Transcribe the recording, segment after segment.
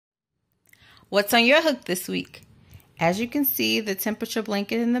What's on your hook this week? As you can see, the temperature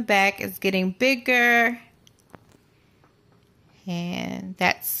blanket in the back is getting bigger. And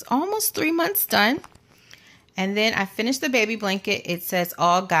that's almost 3 months done. And then I finished the baby blanket. It says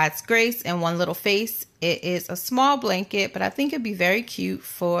all God's grace and one little face. It is a small blanket, but I think it'd be very cute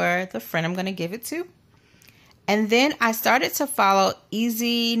for the friend I'm going to give it to. And then I started to follow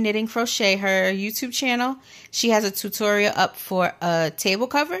Easy Knitting Crochet, her YouTube channel. She has a tutorial up for a table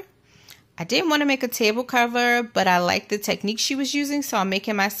cover. I didn't want to make a table cover, but I liked the technique she was using, so I'm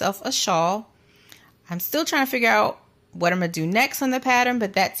making myself a shawl. I'm still trying to figure out what I'm going to do next on the pattern,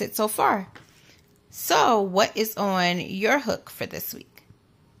 but that's it so far. So what is on your hook for this week?